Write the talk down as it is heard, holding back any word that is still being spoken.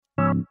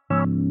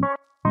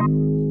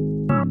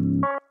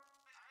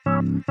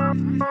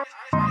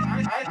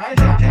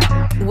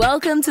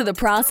Welcome to the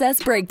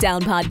Process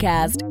Breakdown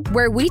Podcast,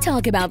 where we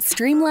talk about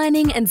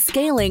streamlining and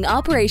scaling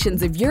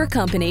operations of your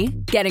company,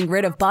 getting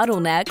rid of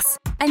bottlenecks,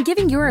 and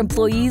giving your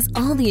employees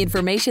all the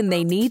information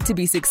they need to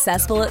be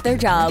successful at their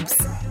jobs.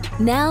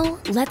 Now,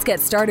 let's get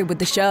started with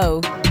the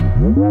show.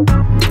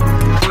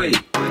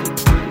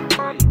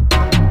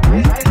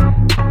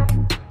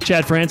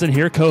 Chad Franzen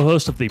here,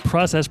 co-host of the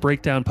Process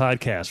Breakdown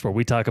Podcast, where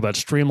we talk about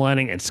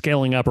streamlining and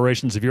scaling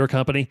operations of your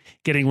company,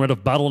 getting rid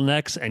of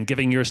bottlenecks, and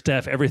giving your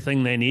staff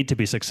everything they need to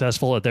be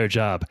successful at their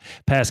job.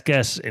 Past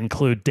guests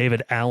include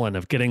David Allen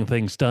of Getting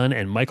Things Done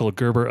and Michael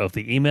Gerber of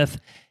The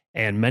E-Myth,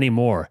 and many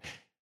more.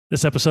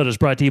 This episode is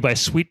brought to you by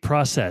Sweet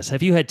Process.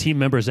 Have you had team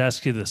members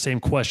ask you the same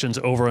questions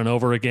over and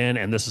over again,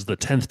 and this is the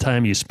 10th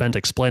time you spent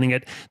explaining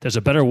it? There's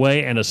a better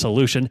way and a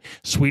solution.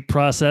 Sweet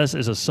Process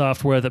is a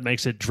software that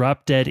makes it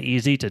drop-dead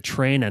easy to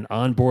train and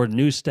onboard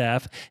new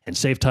staff and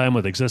save time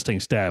with existing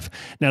staff.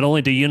 Not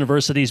only do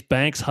universities,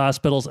 banks,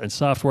 hospitals, and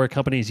software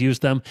companies use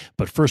them,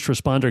 but first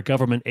responder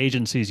government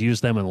agencies use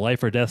them in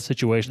life or death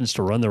situations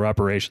to run their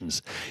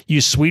operations.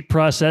 Use Sweet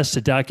Process to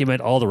document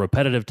all the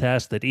repetitive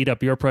tasks that eat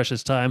up your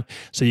precious time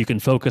so you can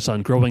focus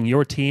on growing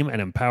your team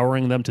and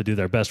empowering them to do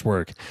their best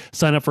work.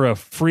 Sign up for a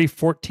free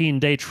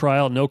 14-day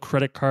trial, no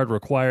credit card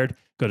required.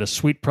 Go to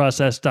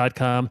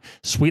sweetprocess.com,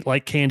 sweet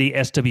like candy,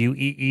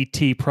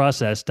 SWEET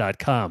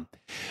process.com.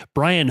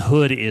 Brian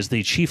Hood is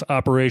the Chief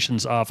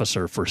Operations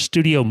Officer for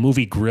Studio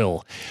Movie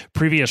Grill.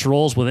 Previous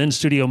roles within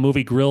Studio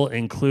Movie Grill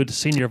include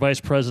Senior Vice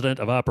President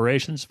of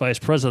Operations, Vice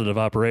President of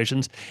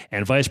Operations,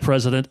 and Vice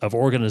President of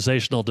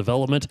Organizational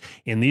Development.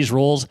 In these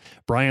roles,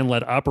 Brian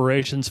led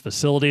operations,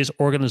 facilities,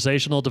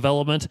 organizational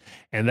development,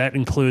 and that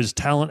includes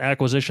talent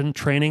acquisition,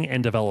 training,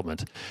 and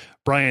development.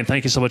 Brian,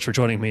 thank you so much for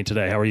joining me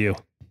today. How are you?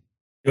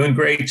 Doing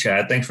great,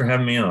 Chad. Thanks for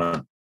having me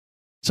on.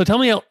 So tell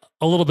me a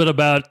little bit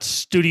about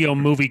Studio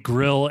Movie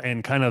Grill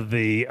and kind of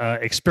the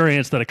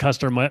experience that a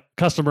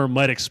customer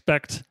might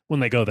expect when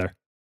they go there.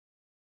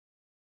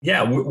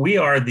 Yeah, we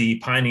are the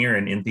pioneer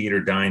in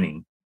in-theater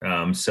dining.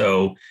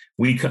 So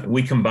we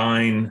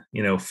combine,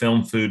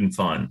 film, food, and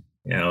fun.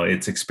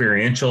 It's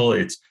experiential.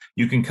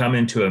 You can come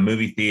into a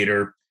movie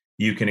theater,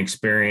 you can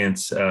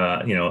experience,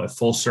 a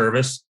full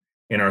service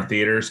in our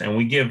theaters, and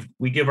we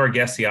give our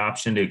guests the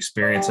option to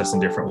experience us in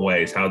different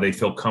ways, how they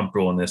feel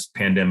comfortable in this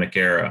pandemic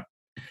era.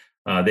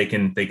 They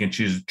can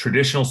choose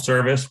traditional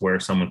service where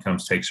someone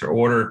comes, takes their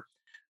order,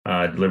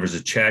 delivers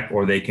a check,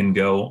 or they can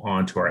go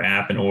onto our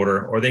app and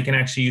order, or they can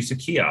actually use a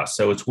kiosk.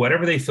 So it's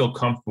whatever they feel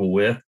comfortable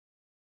with,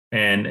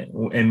 and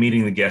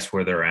meeting the guests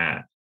where they're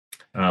at.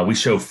 We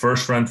show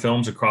first run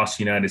films across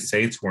the United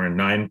States. We're in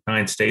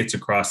nine states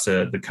across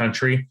the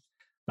country.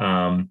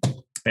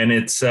 And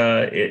it's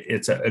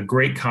a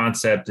great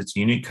concept. It's a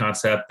unique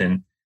concept.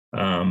 And,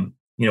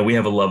 we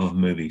have a love of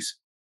movies.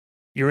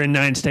 You're in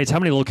 9 states. How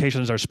many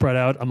locations are spread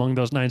out among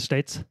those 9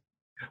 states?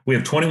 We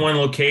have 21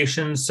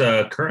 locations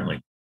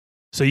currently.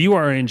 So you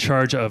are in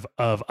charge of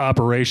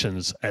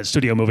operations at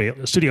Studio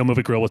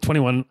Movie Grill with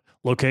 21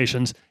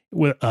 locations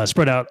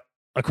spread out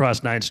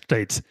across 9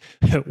 states.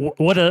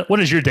 What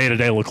does your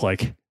day-to-day look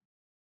like?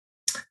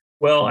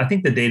 Well, I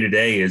think the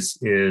day-to-day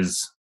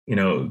is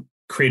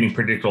creating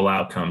predictable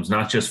outcomes,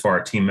 not just for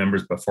our team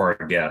members, but for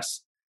our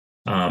guests.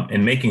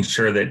 And making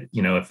sure that,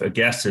 if a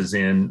guest is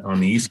on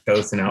the East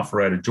Coast in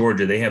Alpharetta,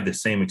 Georgia, they have the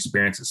same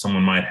experience that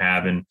someone might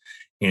have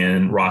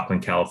in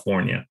Rockland,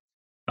 California.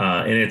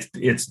 And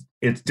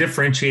it's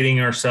differentiating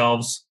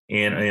ourselves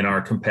in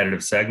our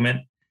competitive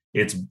segment.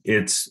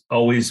 It's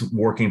always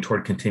working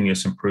toward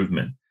continuous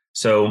improvement.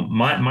 So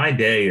my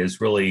day is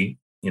really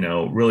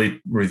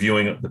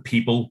reviewing the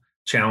people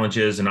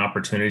challenges and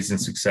opportunities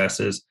and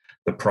successes,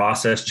 the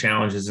process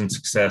challenges and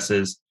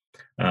successes,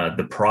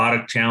 the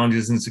product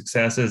challenges and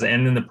successes,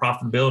 and then the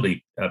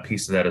profitability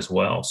piece of that as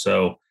well.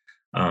 So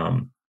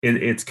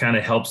it's kind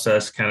of helps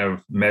us kind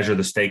of measure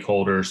the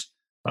stakeholders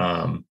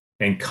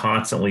and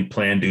constantly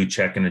plan, do,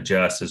 check, and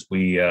adjust as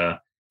we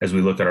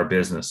look at our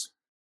business.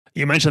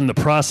 You mentioned the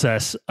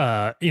process.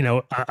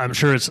 I'm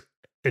sure it's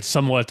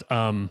somewhat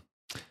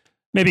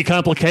maybe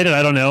complicated.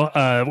 I don't know,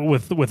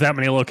 with that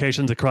many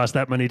locations across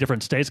that many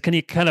different states. Can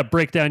you kind of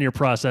break down your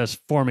process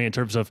for me in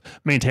terms of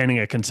maintaining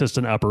a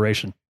consistent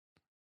operation?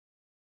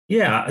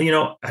 Yeah,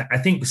 I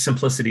think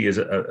simplicity is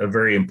a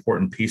very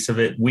important piece of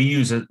it. We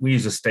use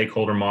a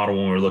stakeholder model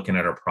when we're looking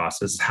at our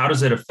process. How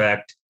does it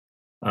affect,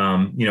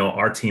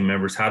 our team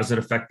members? How does it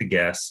affect the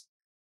guests?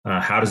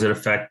 How does it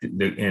affect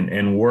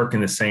and work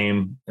in the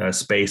same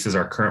space as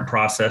our current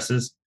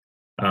processes?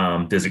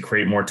 Does it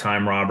create more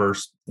time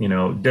robbers?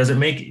 Does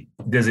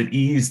it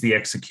ease the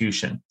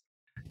execution?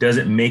 Does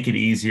it make it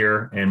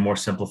easier and more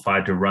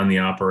simplified to run the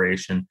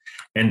operation?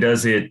 And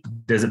does it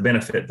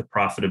benefit the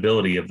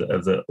profitability of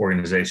the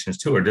organizations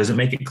too, or does it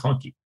make it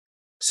clunky?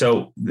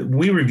 So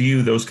we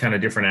review those kind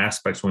of different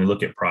aspects when we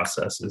look at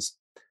processes.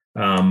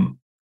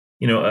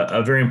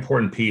 A very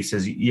important piece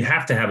is you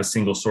have to have a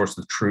single source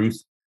of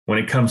truth when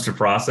it comes to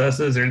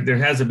processes. They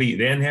have to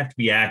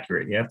be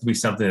accurate. You have to be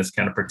something that's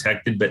kind of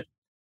protected, but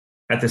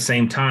at the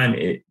same time,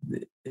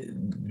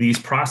 these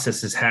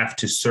processes have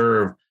to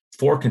serve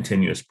for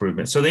continuous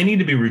improvement. So they need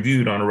to be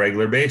reviewed on a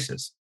regular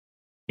basis.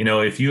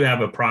 If you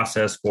have a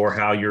process for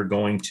how you're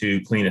going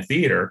to clean a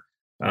theater,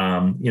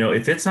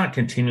 if it's not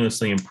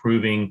continuously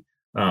improving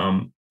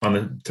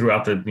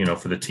throughout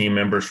for the team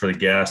members, for the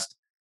guests,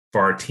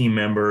 for our team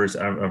members,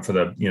 for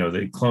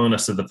the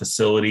cleanliness of the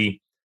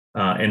facility,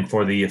 and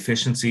for the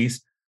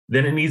efficiencies,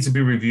 then it needs to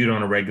be reviewed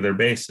on a regular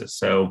basis.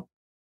 So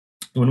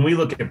when we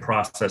look at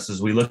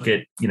processes, we look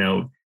at,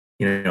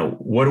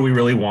 what do we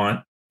really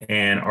want?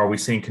 And are we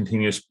seeing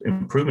continuous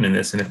improvement in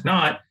this? And if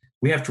not,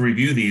 we have to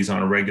review these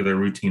on a regular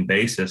routine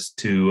basis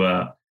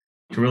to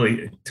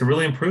really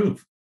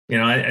improve.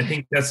 I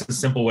think that's a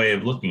simple way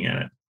of looking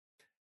at it.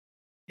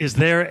 Is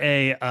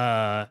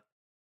there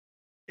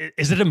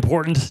is it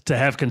important to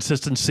have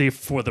consistency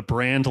for the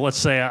brand? Let's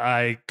say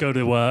I go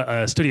to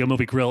a Studio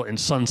Movie Grill in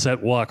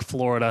Sunset Walk,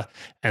 Florida,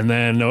 and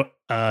then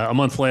a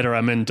month later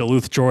I'm in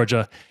Duluth,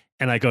 Georgia,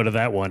 and I go to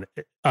that one.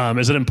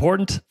 Is it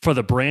important for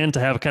the brand to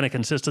have kind of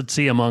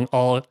consistency among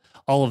all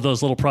of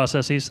those little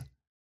processes?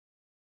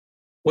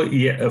 Well,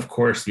 yeah, of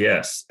course,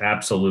 yes,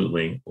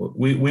 absolutely.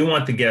 We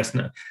want the guest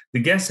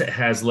that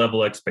has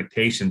level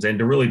expectations, and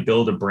to really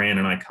build a brand,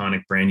 an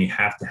iconic brand, you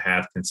have to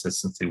have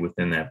consistency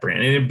within that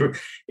brand, and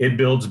it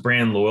builds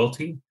brand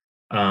loyalty,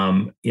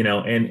 and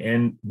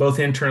both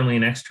internally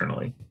and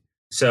externally.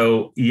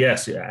 So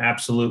yes,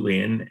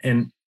 absolutely,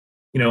 and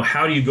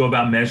how do you go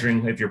about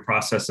measuring if your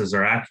processes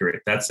are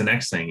accurate? That's the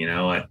next thing.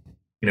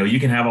 You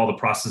can have all the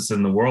processes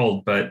in the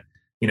world, but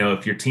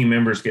if your team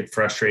members get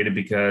frustrated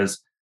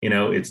because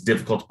it's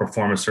difficult to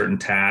perform a certain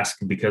task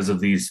because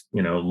of these,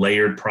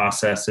 layered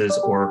processes,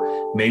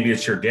 or maybe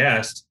it's your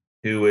guest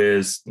who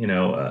is,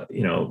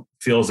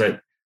 feels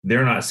that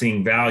they're not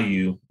seeing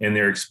value in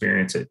their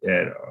experience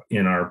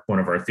in one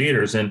of our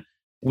theaters. And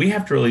we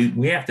have to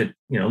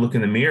look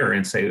in the mirror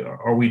and say,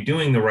 are we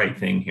doing the right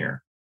thing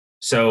here?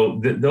 So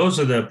those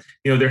are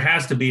there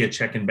has to be a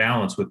check and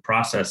balance with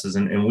processes.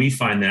 And we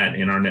find that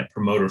in our Net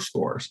Promoter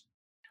Scores.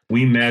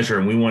 We measure,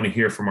 and we want to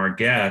hear from our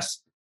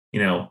guests,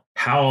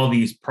 how all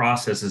these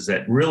processes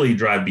that really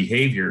drive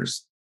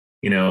behaviors,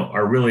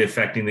 are really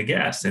affecting the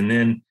guests. And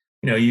then,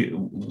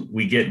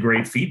 we get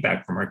great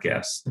feedback from our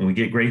guests, and we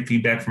get great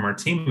feedback from our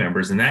team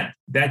members. And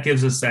that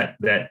gives us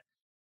that,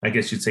 I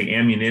guess you'd say,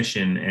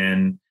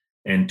 ammunition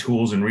and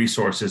tools and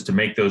resources to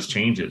make those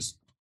changes.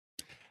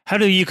 How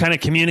do you kind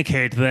of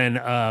communicate then,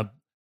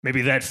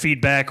 maybe that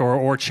feedback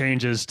or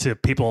changes to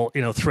people,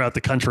 throughout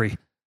the country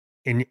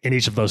in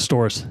each of those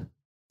stores?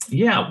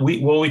 Yeah,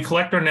 we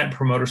collect our Net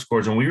Promoter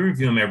Scores, and we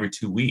review them every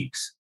 2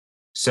 weeks.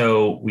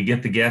 So we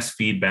get the guest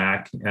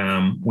feedback.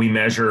 We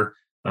measure,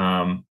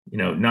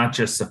 not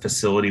just the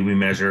facility. We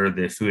measure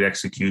the food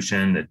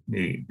execution,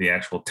 the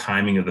actual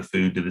timing of the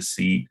food to the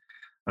seat.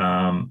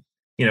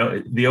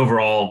 The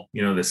overall,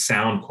 the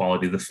sound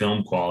quality, the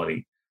film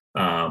quality.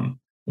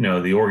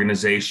 The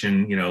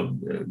organization.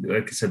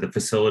 Like I said, the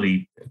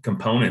facility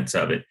components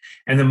of it,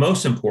 and the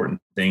most important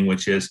thing,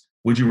 which is,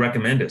 would you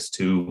recommend us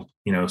to,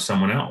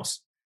 someone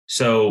else?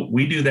 So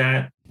we do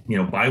that,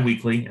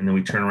 biweekly, and then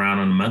we turn around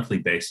on a monthly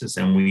basis,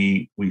 and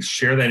we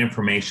share that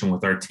information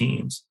with our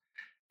teams.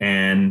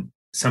 And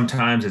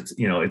sometimes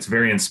it's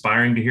very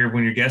inspiring to hear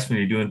when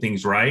you're doing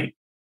things right,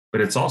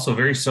 but it's also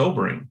very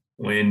sobering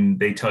when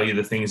they tell you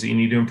the things that you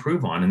need to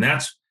improve on. And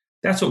that's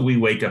what we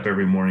wake up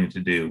every morning to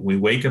do. We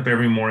wake up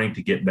every morning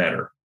to get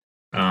better.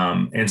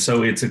 And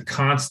so it's a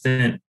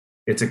constant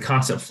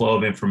flow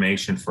of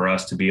information for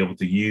us to be able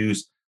to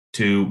use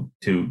to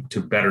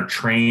better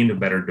train, to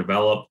better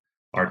develop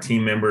our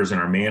team members and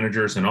our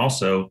managers, and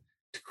also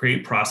to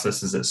create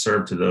processes that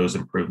serve to those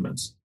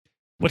improvements.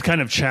 What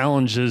kind of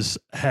challenges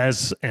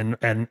has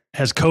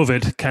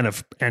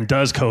COVID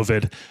does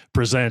COVID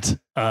present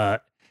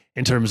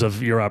in terms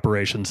of your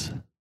operations?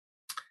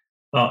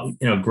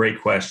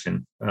 Great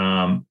question.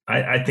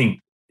 I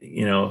think,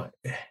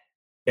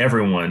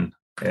 everyone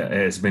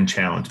has been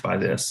challenged by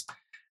this,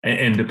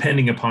 and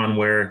depending upon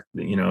where,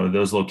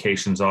 those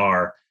locations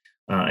are,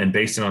 and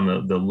based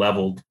on the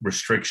leveled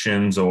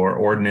restrictions or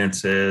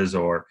ordinances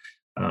or,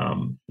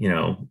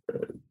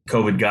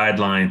 COVID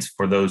guidelines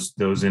for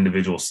those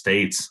individual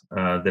states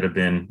that have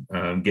been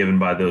given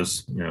by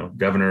those,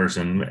 governors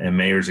and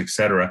mayors, et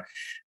cetera,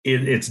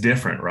 it's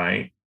different,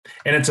 right?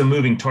 And it's a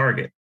moving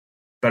target.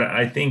 But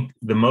I think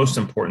the most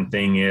important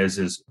thing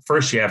is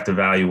first you have to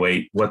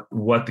evaluate what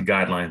the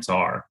guidelines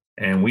are.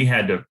 And we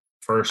had to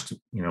first,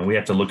 we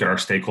have to look at our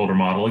stakeholder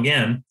model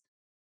again.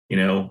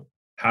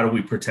 How do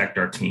we protect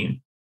our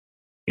team?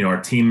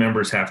 Our team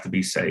members have to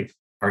be safe.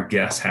 Our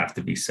guests have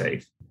to be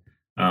safe.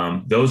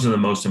 Those are the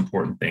most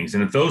important things.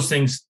 And if those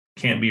things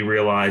can't be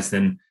realized,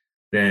 then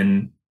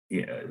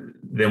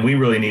we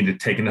really need to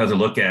take another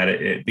look at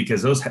it,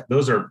 because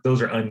those are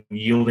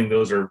unyielding.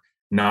 Those are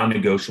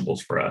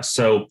non-negotiables for us.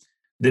 So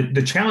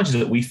the challenges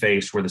that we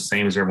faced were the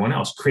same as everyone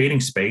else. Creating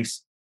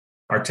space.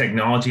 Our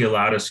technology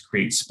allowed us to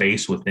create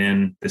space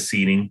within the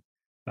seating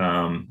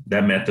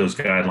that met those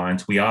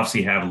guidelines. We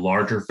obviously have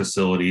larger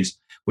facilities,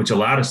 which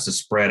allowed us to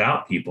spread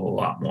out people a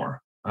lot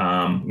more.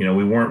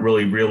 We weren't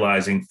really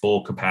realizing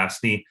full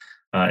capacity,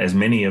 as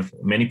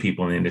many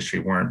people in the industry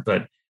weren't,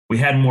 but we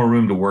had more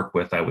room to work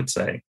with, I would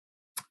say.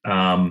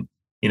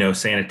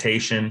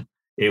 Sanitation,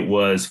 it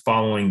was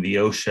following the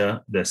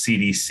OSHA, the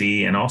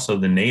CDC, and also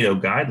the NATO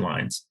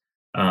guidelines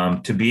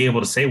to be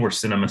able to say we're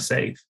cinema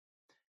safe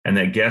and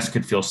that guests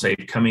could feel safe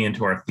coming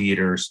into our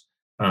theaters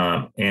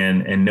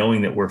and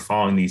knowing that we're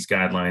following these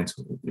guidelines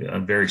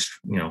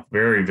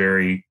very,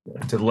 very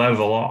to the letter of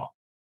the law.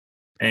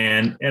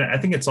 And I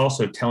think it's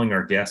also telling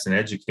our guests and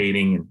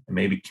educating and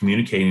maybe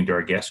communicating to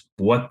our guests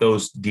what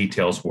those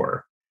details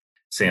were.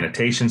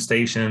 Sanitation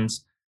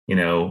stations,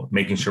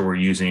 making sure we're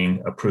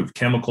using approved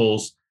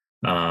chemicals,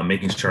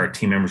 making sure our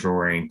team members are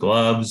wearing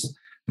gloves,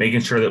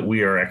 making sure that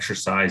we are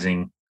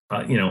exercising,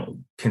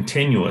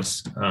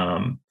 continuous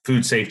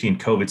food safety and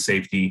COVID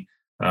safety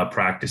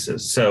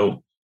practices.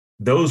 So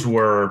those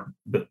were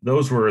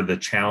the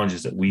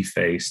challenges that we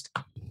faced.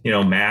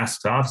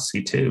 Masks,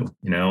 obviously, too.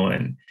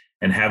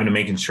 And having to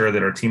making sure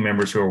that our team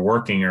members who are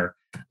working are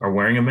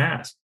wearing a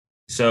mask.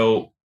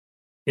 So,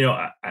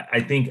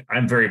 I think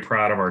I'm very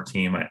proud of our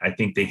team. I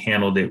think they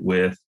handled it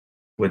with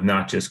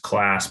not just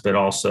class, but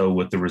also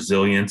with the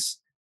resilience.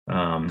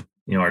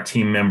 Our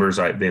team members,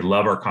 they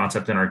love our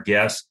concept, and our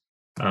guests.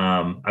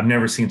 I've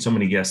never seen so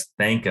many guests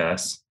thank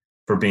us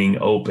for being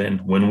open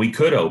when we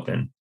could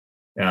open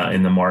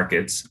in the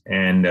markets.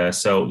 And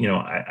so,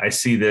 I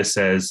see this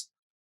as,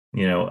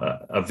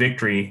 a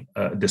victory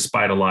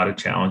despite a lot of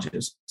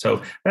challenges.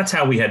 So that's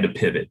how we had to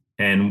pivot.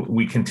 And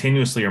we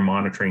continuously are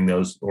monitoring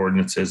those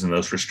ordinances and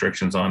those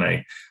restrictions on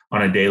a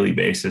daily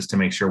basis to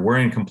make sure we're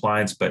in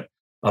compliance, but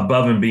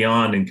above and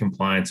beyond in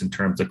compliance in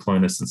terms of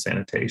cleanliness and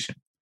sanitation.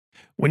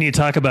 When you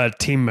talk about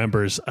team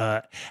members,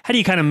 how do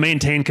you kind of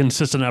maintain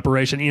consistent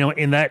operation?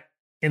 In that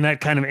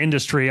kind of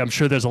industry, I'm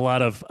sure there's a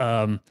lot of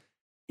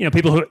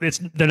people who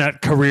they're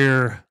not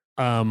career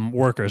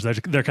workers.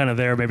 They're kind of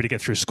there maybe to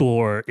get through school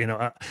or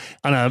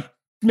on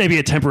maybe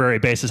a temporary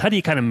basis. How do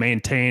you kind of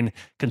maintain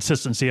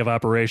consistency of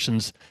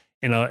operations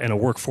in a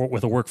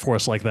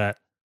workforce like that?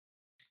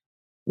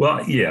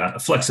 Well, yeah,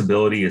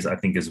 flexibility is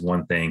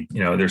one thing.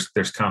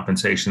 There's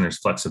compensation, there's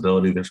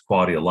flexibility, there's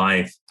quality of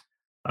life.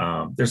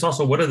 There's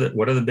also what are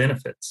the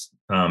benefits.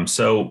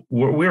 So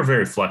we're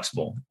very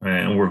flexible,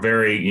 and we're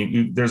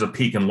there's a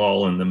peak and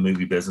lull in the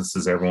movie business,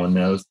 as everyone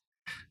knows.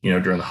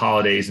 During the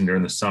holidays and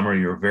during the summer,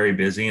 you're very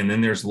busy, and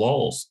then there's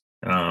lulls,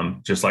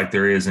 just like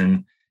there is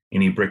in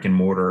any brick and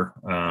mortar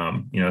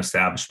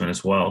establishment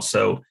as well.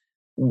 So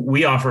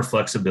we offer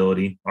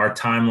flexibility. Our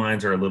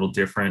timelines are a little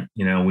different.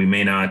 We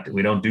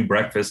don't do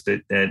breakfast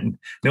at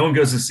no one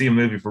goes to see a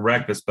movie for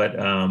breakfast, but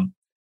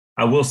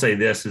I will say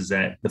this is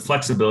that the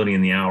flexibility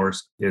in the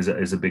hours is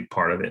a big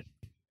part of it.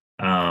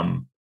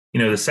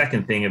 The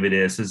second thing of it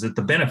is that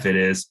the benefit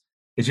is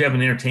you have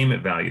an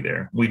entertainment value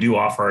there. We do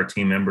offer our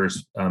team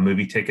members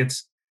movie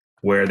tickets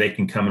where they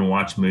can come and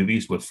watch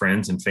movies with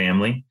friends and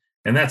family.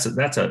 And that's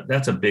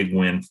a big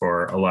win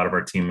for a lot of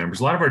our team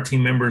members. A lot of our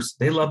team members,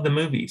 they love the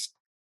movies.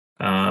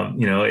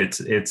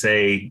 It's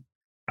a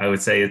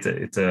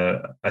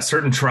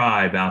certain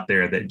tribe out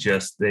there that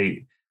just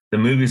the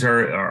movies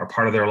are a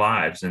part of their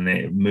lives,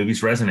 and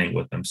movies resonate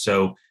with them.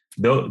 So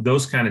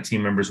those kind of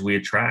team members we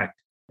attract.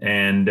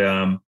 And,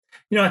 I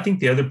think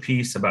the other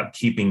piece about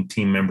keeping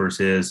team members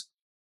is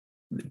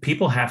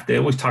people they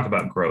always talk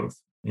about growth,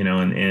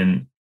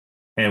 and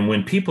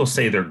when people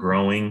say they're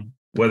growing,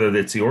 whether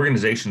it's the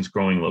organization's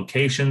growing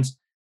locations,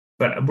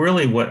 but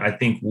really what I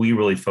think we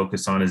really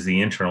focus on is the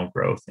internal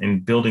growth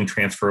and building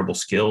transferable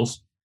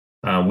skills.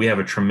 We have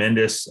a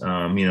tremendous,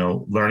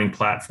 learning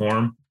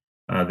platform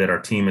that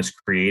our team has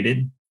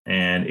created,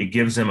 and it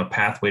gives them a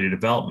pathway to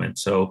development.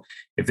 So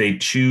if they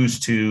choose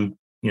to,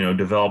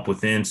 develop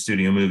within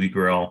Studio Movie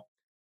Grill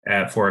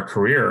for a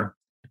career,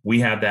 we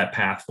have that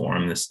path for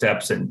them, the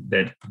steps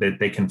that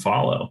they can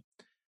follow.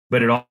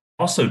 But it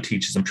also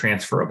teaches them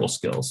transferable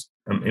skills,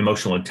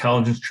 emotional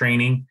intelligence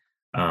training,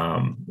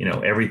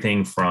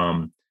 everything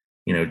from,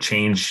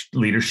 change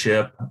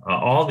leadership,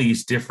 all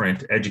these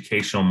different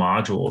educational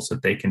modules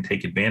that they can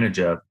take advantage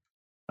of.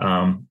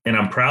 And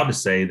I'm proud to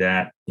say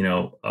that,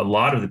 a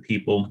lot of the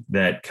people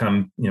that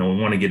come,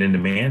 want to get into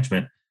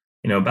management,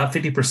 about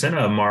 50% of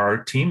them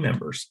are team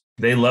members.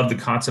 They love the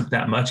concept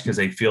that much because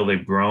they feel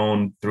they've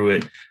grown through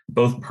it,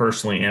 both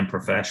personally and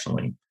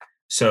professionally.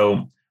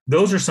 So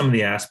those are some of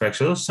the aspects.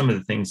 Those are some of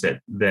the things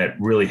that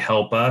really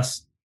help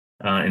us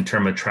in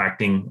terms of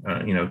attracting,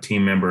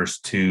 team members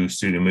to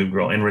Studio Movie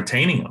Grill and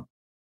retaining them,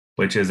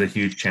 which is a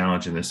huge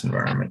challenge in this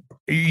environment.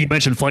 You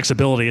mentioned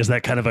flexibility. Is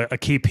that kind of a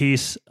key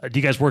piece? Do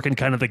you guys work in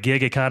kind of the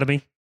gig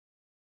economy?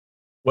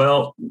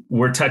 Well,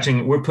 we're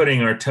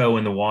putting our toe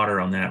in the water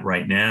on that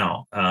right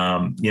now.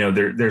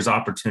 There's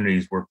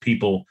opportunities where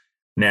people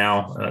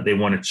now they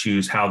want to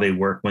choose how they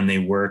work, when they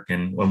work,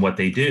 and what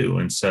they do.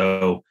 And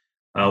so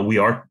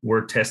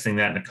we're testing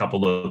that in a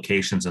couple of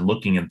locations and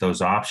looking at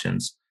those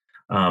options.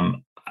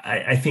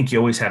 I think you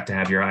always have to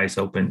have your eyes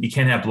open. You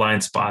can't have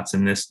blind spots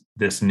in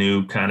this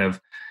new kind of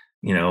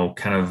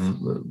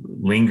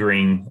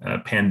lingering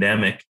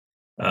pandemic.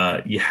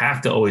 you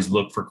have to always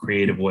look for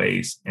creative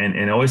ways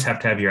and always have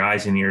to have your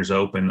eyes and ears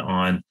open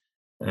on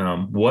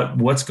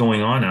what's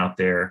going on out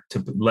there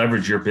to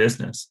leverage your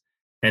business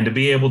and to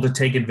be able to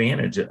take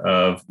advantage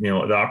of,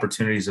 the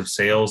opportunities of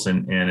sales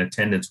and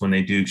attendance when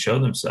they do show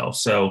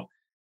themselves. So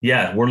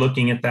yeah, we're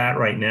looking at that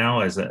right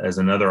now as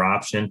another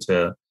option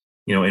to,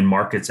 in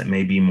markets that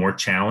may be more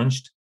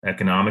challenged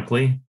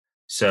economically.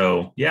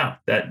 So yeah,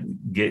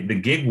 the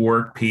gig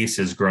work piece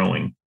is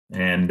growing,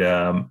 and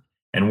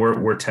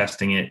we're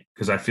testing it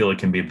because I feel it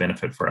can be a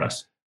benefit for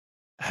us.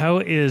 How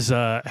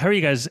are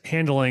you guys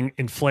handling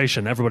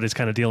inflation? Everybody's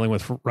kind of dealing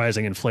with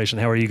rising inflation.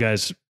 How are you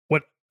guys?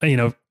 What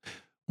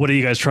are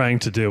you guys trying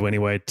to do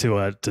anyway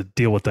to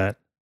deal with that?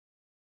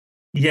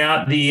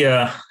 Yeah,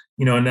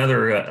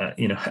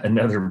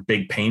 another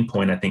big pain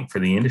point I think for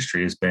the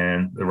industry has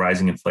been the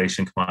rising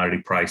inflation,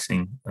 commodity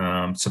pricing,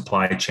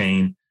 supply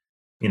chain.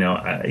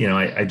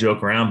 I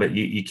joke around, but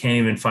you can't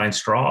even find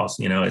straws.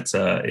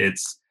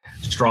 It's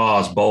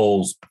straws,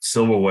 bowls,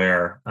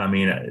 silverware. I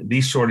mean,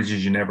 these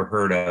shortages you never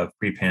heard of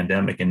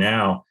pre-pandemic, and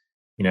now,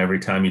 every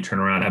time you turn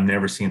around, I've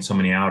never seen so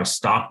many out of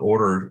stock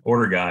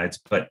order guides.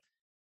 But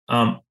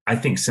I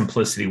think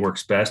simplicity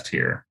works best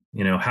here.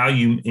 How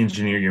you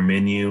engineer your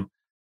menu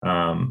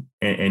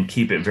and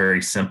keep it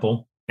very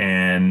simple,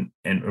 and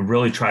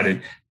really try to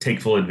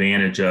take full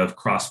advantage of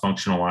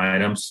cross-functional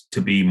items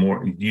to be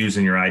more used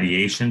in your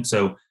ideation.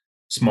 So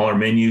smaller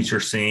menus you're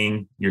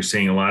seeing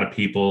a lot of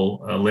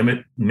people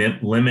limit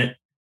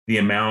the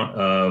amount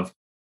of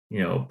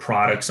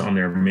products on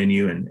their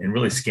menu and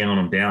really scaling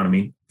them down. I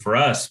mean, for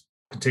us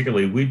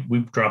particularly,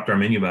 we've dropped our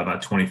menu by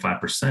about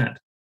 25%,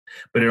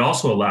 but it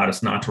also allowed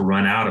us not to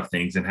run out of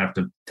things and have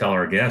to tell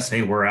our guests,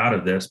 hey, we're out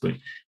of this. But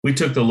we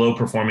took the low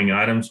performing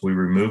items, we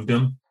removed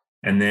them,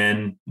 and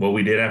then what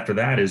we did after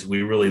that is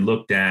we really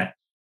looked at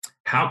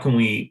how can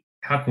we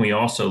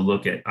also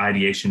look at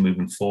ideation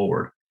moving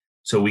forward,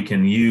 so we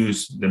can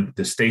use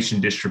the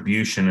station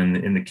distribution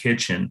in the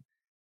kitchen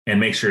and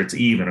make sure it's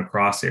even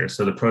across there.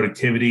 So the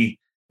productivity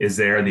is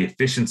there, the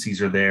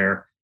efficiencies are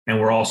there, and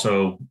we're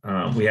also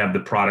we have the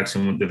products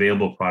and the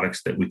available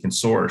products that we can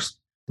source to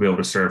be able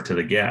to serve to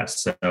the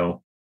guests.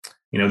 So,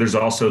 there's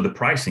also the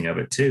pricing of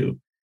it too.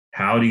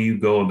 How do you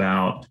go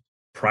about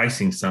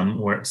pricing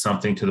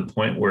something to the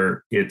point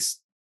where it's,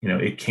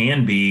 it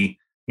can be,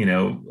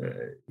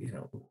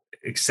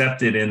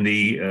 accepted in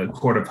the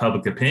court of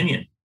public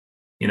opinion?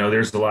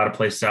 There's a lot of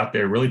places out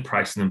there really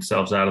pricing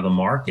themselves out of the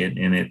market,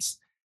 and it's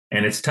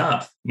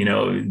tough.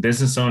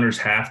 Business owners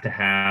have to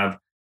have,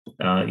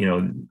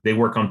 they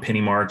work on penny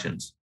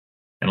margins,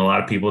 and a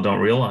lot of people don't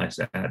realize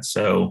that.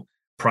 So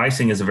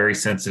pricing is a very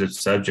sensitive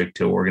subject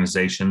to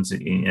organizations,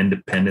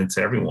 independents,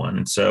 everyone.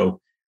 And so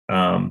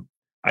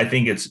I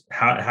think it's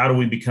how do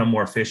we become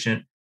more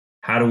efficient?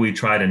 How do we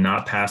try to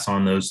not pass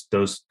on those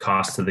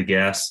costs to the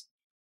guests?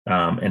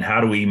 And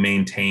how do we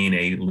maintain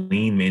a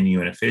lean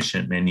menu and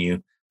efficient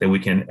menu that we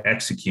can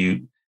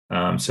execute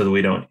so that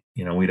we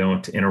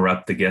don't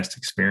interrupt the guest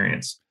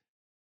experience?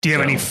 Do you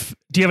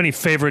have any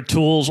favorite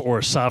tools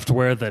or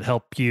software that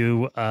help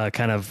you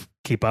kind of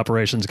keep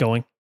operations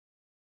going?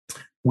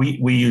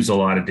 We use a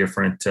lot of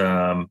different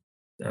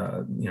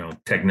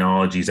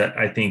technologies.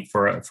 I think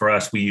for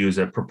us, we use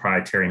a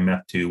proprietary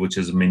MEP2, which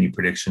is a menu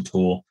prediction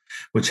tool,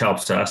 which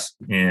helps us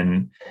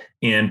in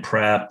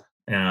prep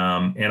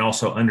and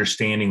also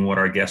understanding what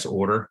our guests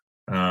order,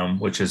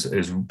 which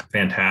is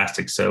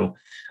fantastic. So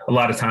a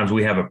lot of times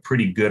we have a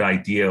pretty good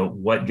idea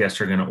what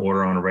guests are going to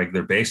order on a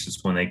regular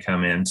basis when they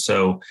come in.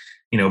 So,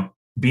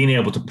 being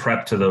able to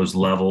prep to those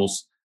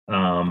levels,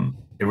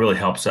 it really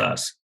helps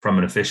us from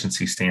an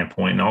efficiency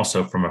standpoint and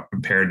also from a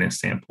preparedness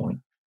standpoint.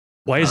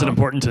 Why is it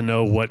important to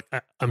know what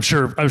I'm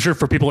sure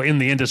for people in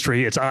the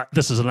industry,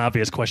 this is an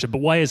obvious question, but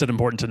why is it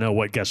important to know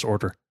what guests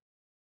order?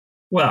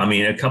 Well, I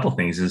mean, a couple of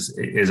things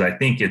is I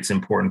think it's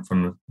important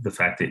from the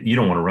fact that you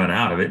don't want to run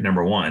out of it.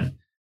 Number one,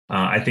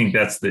 I think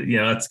that's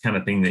that's the kind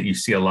of thing that you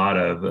see a lot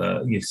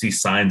of. You see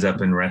signs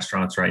up in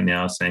restaurants right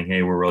now saying,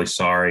 "Hey, we're really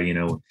sorry,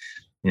 due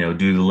to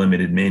the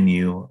limited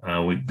menu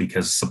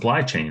because of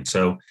supply chain."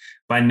 So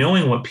by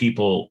knowing what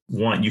people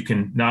want, you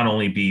can not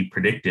only be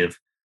predictive,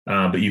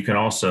 but you can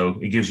also,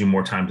 it gives you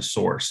more time to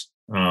source.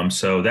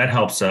 So that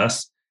helps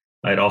us.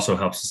 It also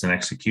helps us in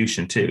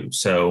execution too.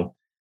 So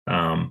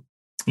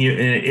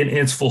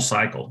it's full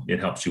cycle.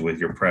 It helps you with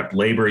your prep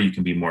labor. You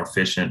can be more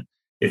efficient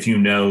if you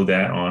know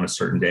that on a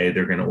certain day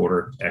they're going to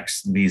order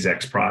these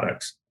X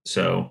products.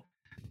 So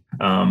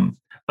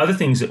other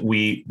things that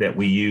we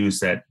use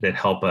that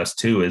help us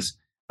too is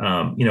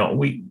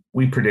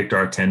we predict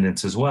our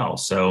attendance as well.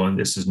 So, and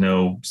this is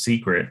no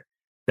secret,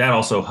 that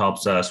also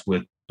helps us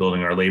with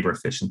building our labor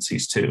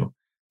efficiencies too.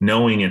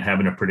 Knowing and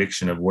having a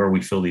prediction of where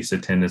we feel these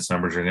attendance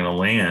numbers are going to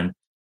land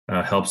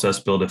helps us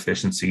build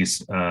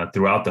efficiencies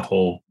throughout the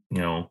whole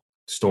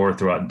store,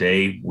 throughout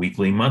day,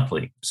 weekly,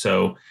 monthly.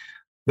 So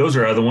those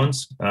are other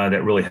ones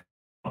that really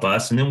help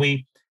us. And then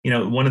we,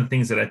 one of the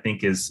things that I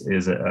think is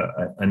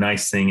a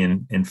nice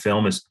thing in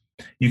film is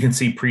you can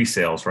see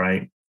pre-sales,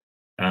 right?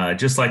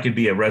 just like it'd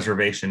be a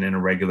reservation in a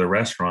regular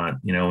restaurant,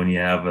 when you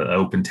have an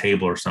open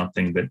table or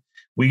something. But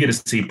we get to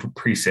see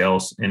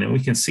pre-sales, and then we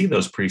can see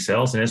those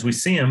pre-sales. And as we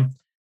see them,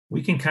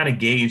 we can kind of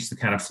gauge the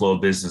kind of flow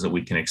of business that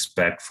we can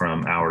expect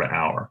from hour to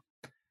hour.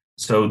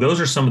 So those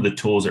are some of the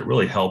tools that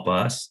really help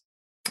us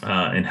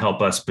and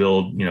help us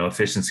build,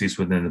 efficiencies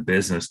within the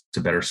business to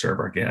better serve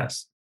our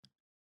guests.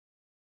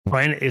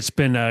 Brian, it's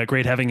been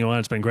great having you on.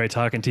 It's been great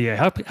talking to you.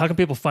 How can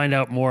people find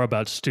out more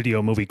about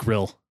Studio Movie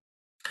Grill?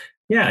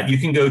 Yeah, you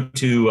can go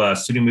to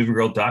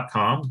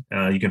studiomoviegrill.com.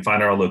 You can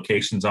find our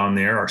locations on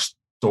there, our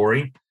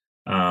story.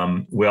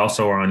 We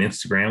also are on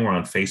Instagram. We're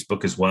on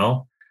Facebook as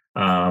well.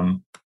 I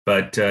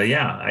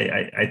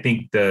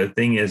think the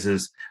thing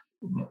is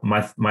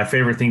my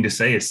favorite thing to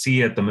say is see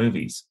you at the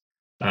movies.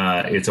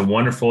 It's a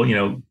wonderful,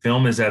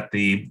 film is at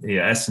the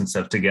essence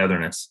of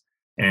togetherness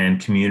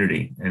and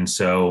community. And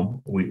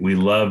so we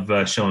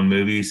love showing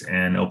movies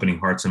and opening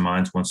hearts and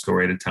minds one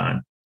story at a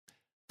time.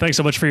 Thanks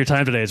so much for your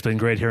time today. It's been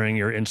great hearing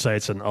your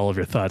insights and all of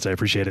your thoughts. I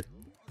appreciate it.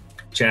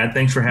 Chad,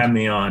 thanks for having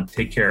me on.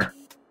 Take care.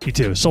 You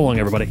too. So long,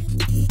 everybody.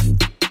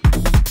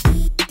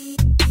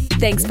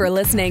 Thanks for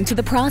listening to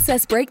the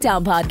Process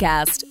Breakdown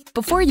Podcast.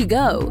 Before you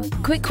go,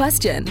 quick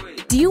question.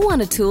 Do you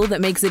want a tool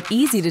that makes it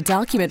easy to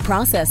document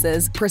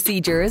processes,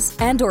 procedures,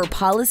 and/or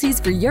policies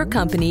for your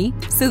company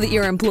so that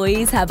your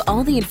employees have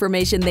all the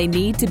information they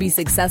need to be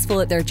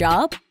successful at their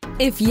job?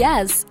 If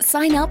yes,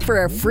 sign up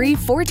for a free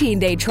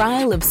 14-day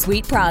trial of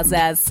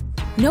SweetProcess.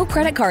 No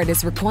credit card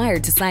is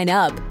required to sign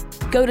up.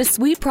 Go to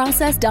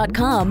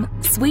sweetprocess.com,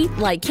 sweet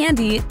like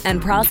candy,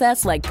 and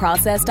process like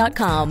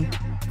process.com.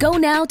 Go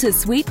now to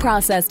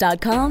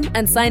sweetprocess.com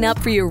and sign up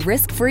for your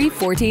risk-free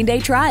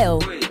 14-day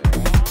trial.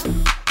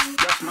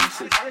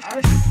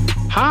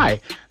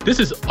 Hi, this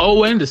is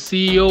Owen, the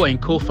CEO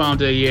and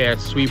co-founder here at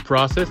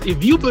SweetProcess.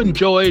 If you've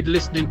enjoyed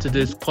listening to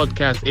this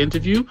podcast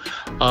interview,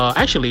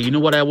 actually, you know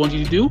what I want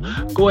you to do?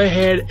 Go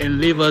ahead and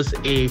leave us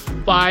a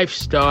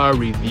 5-star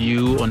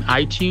review on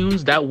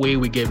iTunes. That way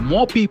we get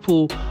more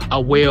people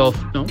aware of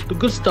the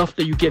good stuff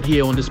that you get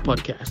here on this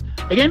podcast.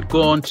 Again,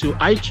 go on to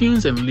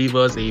iTunes and leave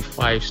us a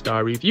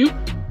 5-star review.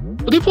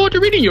 Looking forward to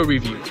reading your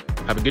review.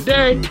 Have a good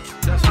day.